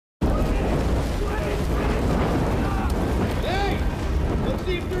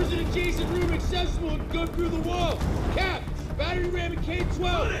successful and go through the wall. Cap, battery ram at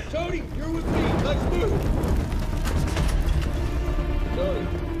K-12. Tony, you're with me. Let's move. Tony.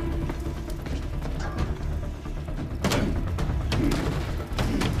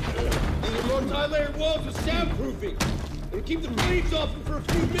 These are multi-layered walls with soundproofing. It'll keep the flames off them for a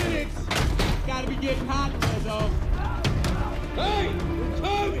few minutes. Gotta be getting hot, though. Hey, we're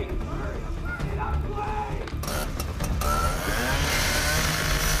coming.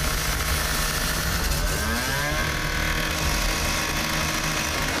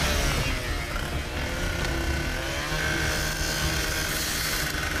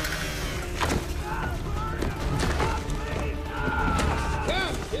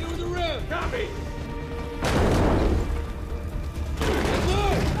 Copy! Get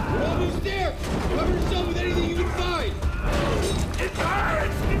low! We're almost there! Cover yourself with anything you can find! It's hard!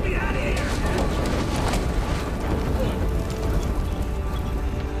 Get me out of here!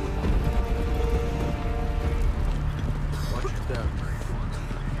 Watch your step.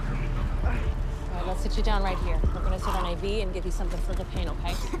 All right, let's sit you down right here. We're gonna sit on IV and give you something for the pain,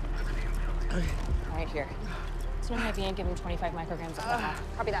 okay? Right here. Sit on IV and give him 25 micrograms of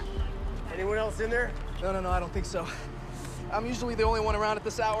fentanyl. Copy that. Anyone else in there? No, I don't think so. I'm usually the only one around at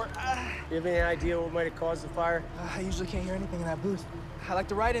this hour. You have any idea what might have caused the fire? I usually can't hear anything in that booth. I like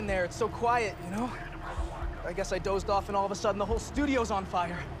to ride in there. It's so quiet, you know? I guess I dozed off and all of a sudden the whole studio's on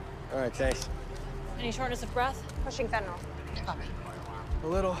fire. All right, thanks. Any shortness of breath? Pushing fentanyl. Copy. A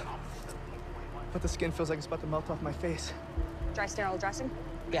little. But the skin feels like it's about to melt off my face. Dry sterile dressing?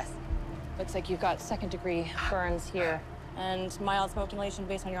 Yes. Looks like you've got second-degree burns here and mild smoke inhalation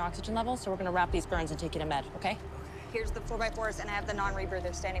based on your oxygen levels, so we're gonna wrap these burns and take you to med, okay? Here's the 4x4s, and I have the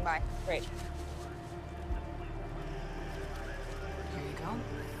non-rebreathers standing by. Great. Here you go.